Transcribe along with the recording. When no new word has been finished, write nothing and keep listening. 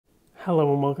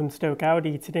Hello and welcome to Stoke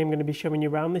Audi. Today I'm going to be showing you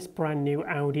around this brand new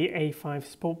Audi A5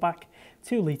 Sportback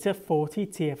 2 litre 40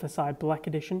 TFSI Black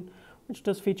Edition, which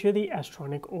does feature the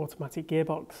Tronic automatic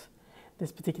gearbox.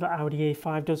 This particular Audi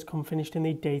A5 does come finished in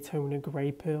the Daytona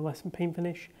Grey pearlescent paint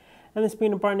finish, and this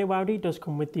being a brand new Audi does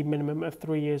come with the minimum of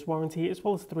 3 years warranty as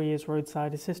well as 3 years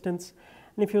roadside assistance.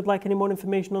 And if you would like any more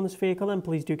information on this vehicle, then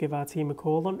please do give our team a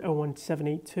call on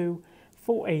 01782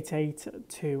 488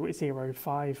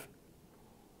 205.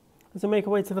 As we make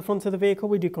our way to the front of the vehicle,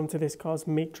 we do come to this car's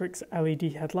Matrix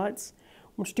LED headlights,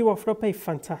 which do offer up a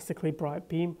fantastically bright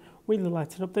beam, really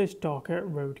lighting up those darker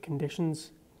road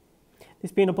conditions.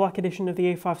 This being a black edition of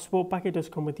the A5 Sportback, it does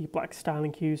come with the black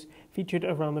styling cues featured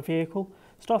around the vehicle,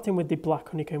 starting with the black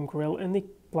honeycomb grille and the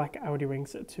black Audi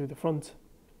rings to the front.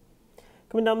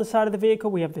 Coming down the side of the vehicle,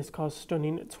 we have this car's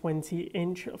stunning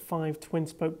 20-inch 5 Twin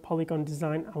Spoke Polygon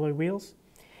Design alloy wheels,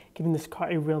 giving this car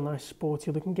a real nice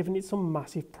sporty look and giving it some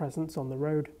massive presence on the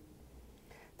road.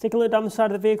 Take a look down the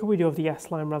side of the vehicle, we do have the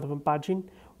S-Line relevant badging.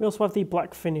 We also have the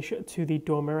black finish to the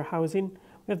door mirror housing.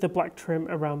 We have the black trim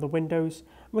around the windows,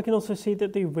 and we can also see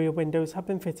that the rear windows have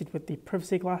been fitted with the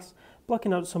privacy glass,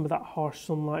 blocking out some of that harsh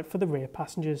sunlight for the rear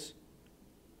passengers.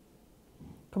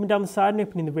 Coming down the side and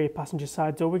opening the rear passenger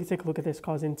side door, we can take a look at this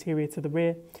car's interior to the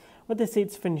rear, with the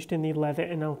seats finished in the leather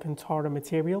and Alcantara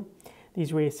material.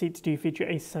 These rear seats do feature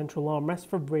a central armrest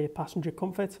for rear passenger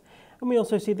comfort, and we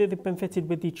also see that they've been fitted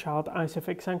with the child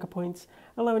ISOFIX anchor points,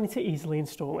 allowing you to easily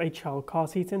install a child car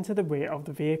seat into the rear of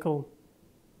the vehicle.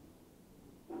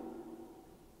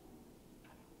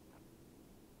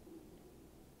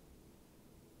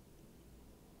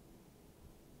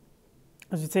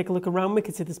 As we take a look around, we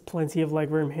can see there's plenty of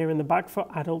legroom here in the back for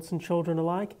adults and children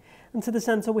alike, and to the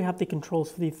centre we have the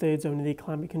controls for the third zone of the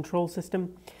climate control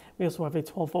system. We also have a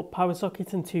 12-volt power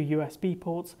socket and 2 USB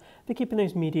ports for keeping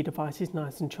those media devices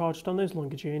nice and charged on those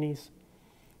longer journeys.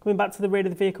 Coming back to the rear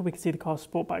of the vehicle, we can see the car's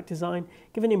Sportback design,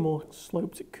 giving a more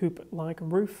sloped coupe-like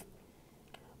roof,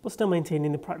 but still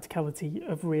maintaining the practicality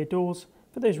of rear doors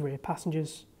for those rear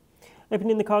passengers.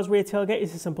 Opening the car's rear tailgate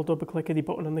is a simple double click of the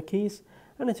button on the keys,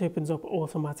 and it opens up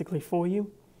automatically for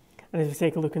you. And as we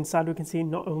take a look inside, we can see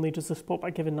not only does the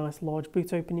Sportback give a nice large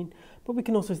boot opening, but we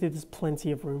can also see there's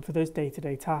plenty of room for those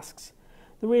day-to-day tasks.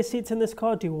 The rear seats in this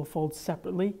car do all fold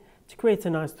separately to create a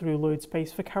nice through load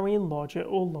space for carrying larger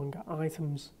or longer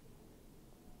items.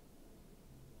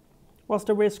 Whilst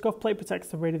the rear scuff plate protects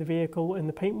the rear of the vehicle in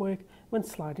the paintwork when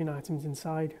sliding items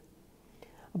inside.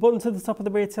 A button to the top of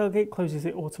the rear tailgate closes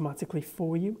it automatically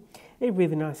for you, a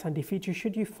really nice handy feature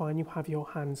should you find you have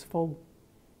your hands full.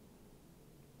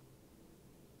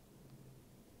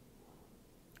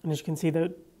 And as you can see,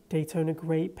 the Daytona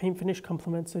Grey paint finish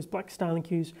complements those black styling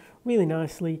cues really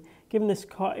nicely, giving this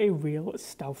car a real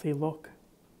stealthy look.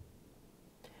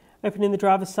 Opening the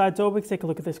driver's side door, we can take a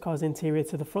look at this car's interior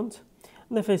to the front.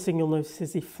 And the first thing you'll notice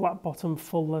is the flat bottom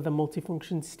full leather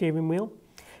multifunction steering wheel.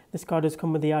 This car does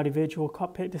come with the Audi virtual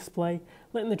cockpit display,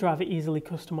 letting the driver easily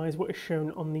customise what is shown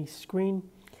on the screen.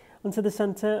 And to the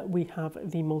centre, we have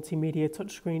the multimedia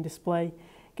touchscreen display,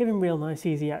 giving real nice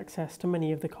easy access to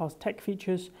many of the car's tech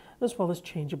features as well as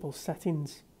changeable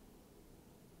settings.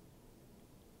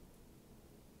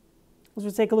 As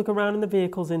we take a look around in the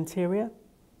vehicle's interior,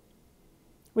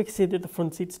 we can see that the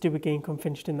front seats do again come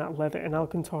finished in that leather and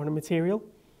Alcantara material.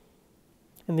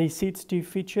 And these seats do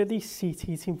feature the seat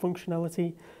heating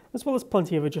functionality as well as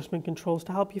plenty of adjustment controls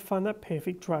to help you find that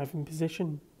perfect driving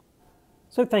position.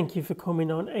 So thank you for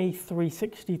coming on a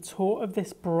 360 tour of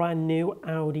this brand new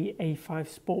Audi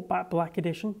A5 Sportback Black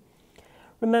Edition.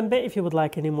 Remember, if you would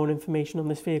like any more information on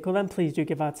this vehicle, then please do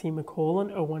give our team a call on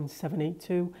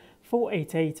 01782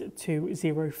 488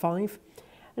 205.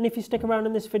 And if you stick around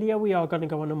in this video, we are going to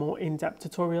go on a more in-depth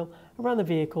tutorial around the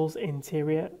vehicle's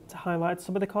interior to highlight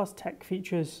some of the car's tech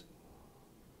features.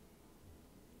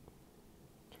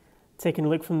 Taking a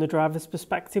look from the driver's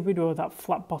perspective, we do have that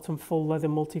flat bottom full leather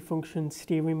multifunction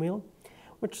steering wheel,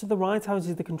 which to the right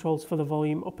houses the controls for the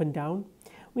volume up and down.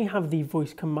 We have the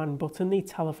voice command button, the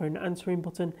telephone answering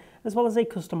button, as well as a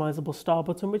customisable star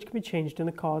button which can be changed in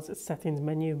the car's settings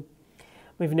menu.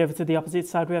 Moving over to the opposite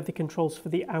side, we have the controls for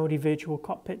the Audi virtual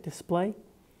cockpit display.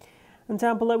 And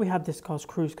down below we have this car's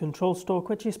cruise control stalk,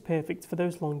 which is perfect for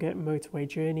those longer motorway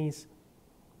journeys.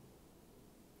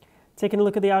 Taking a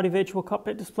look at the Audi virtual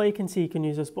cockpit display, you can see you can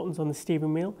use those buttons on the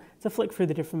steering wheel to flick through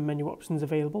the different menu options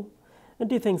available and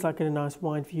do things like get a nice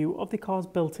wide view of the car's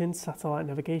built-in satellite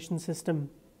navigation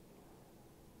system.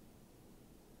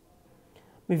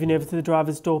 Moving over to the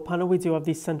driver's door panel, we do have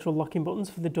these central locking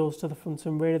buttons for the doors to the front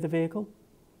and rear of the vehicle.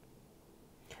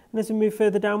 And as we move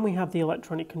further down, we have the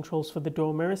electronic controls for the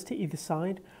door mirrors to either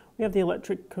side, We have the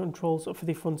electric controls for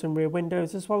the front and rear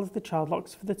windows, as well as the child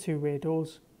locks for the 2 rear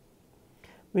doors.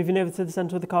 Moving over to the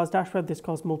centre of the car's dashboard, this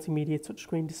car's multimedia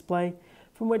touchscreen display,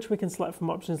 from which we can select from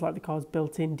options like the car's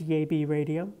built-in DAB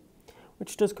radio,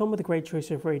 which does come with a great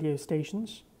choice of radio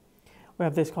stations. We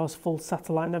have this car's full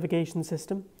satellite navigation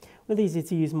system, with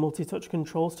easy-to-use multi-touch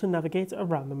controls to navigate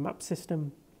around the map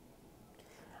system.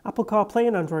 Apple CarPlay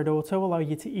and Android Auto allow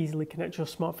you to easily connect your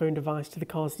smartphone device to the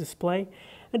car's display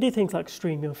and do things like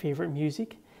stream your favourite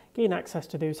music, gain access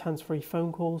to those hands-free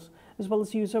phone calls, as well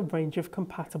as use a range of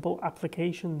compatible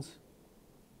applications.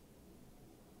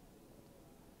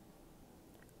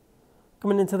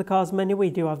 Coming into the car's menu, we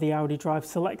do have the Audi Drive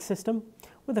Select system,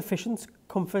 with efficient,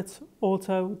 comfort,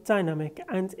 auto, dynamic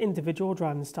and individual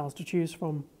driving styles to choose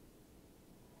from.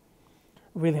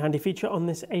 A really handy feature on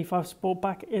this A5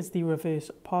 Sportback is the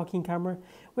reverse parking camera,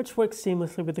 which works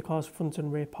seamlessly with the car's front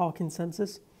and rear parking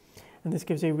sensors. And this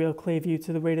gives a real clear view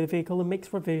to the rear of the vehicle and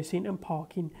makes reversing and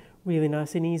parking really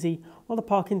nice and easy, while the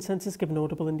parking sensors give an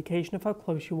audible indication of how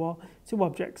close you are to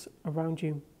objects around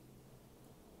you.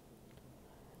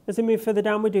 As we move further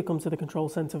down, we do come to the control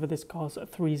centre for this car's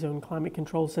 3-zone climate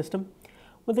control system,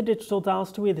 with the digital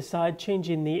dials to either side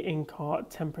changing the in-car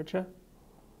temperature,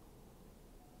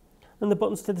 and the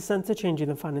buttons to the centre changing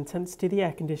the fan intensity, the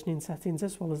air conditioning settings,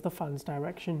 as well as the fan's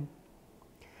direction.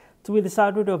 To either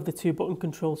side we do have the 2 button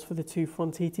controls for the 2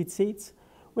 front heated seats,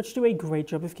 which do a great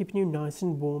job of keeping you nice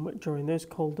and warm during those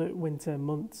colder winter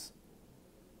months.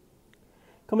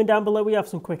 Coming down below, we have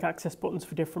some quick access buttons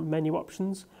for different menu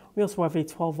options. We also have a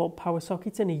 12-volt power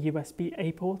socket and a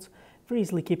USB-A port for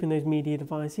easily keeping those media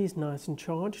devices nice and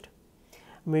charged.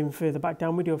 And moving further back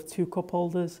down, we do have 2 cup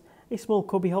holders, a small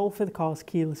cubbyhole for the car's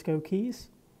keyless go keys.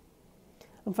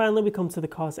 And finally, we come to the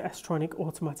car's Tronic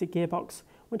automatic gearbox,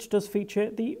 which does feature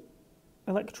the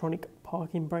electronic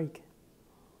parking brake.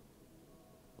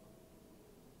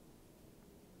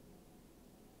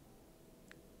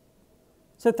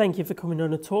 So thank you for coming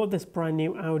on a tour of this brand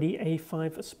new Audi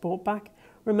A5 Sportback.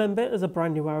 Remember, as a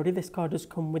brand new Audi, this car does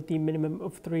come with the minimum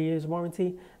of 3 years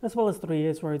warranty, as well as 3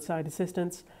 years roadside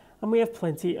assistance, and we have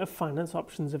plenty of finance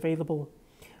options available.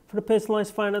 For a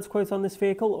personalised finance quote on this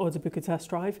vehicle or to book a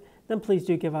test drive, then please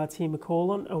do give our team a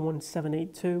call on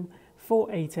 01782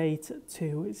 488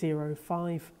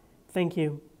 205. Thank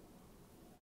you.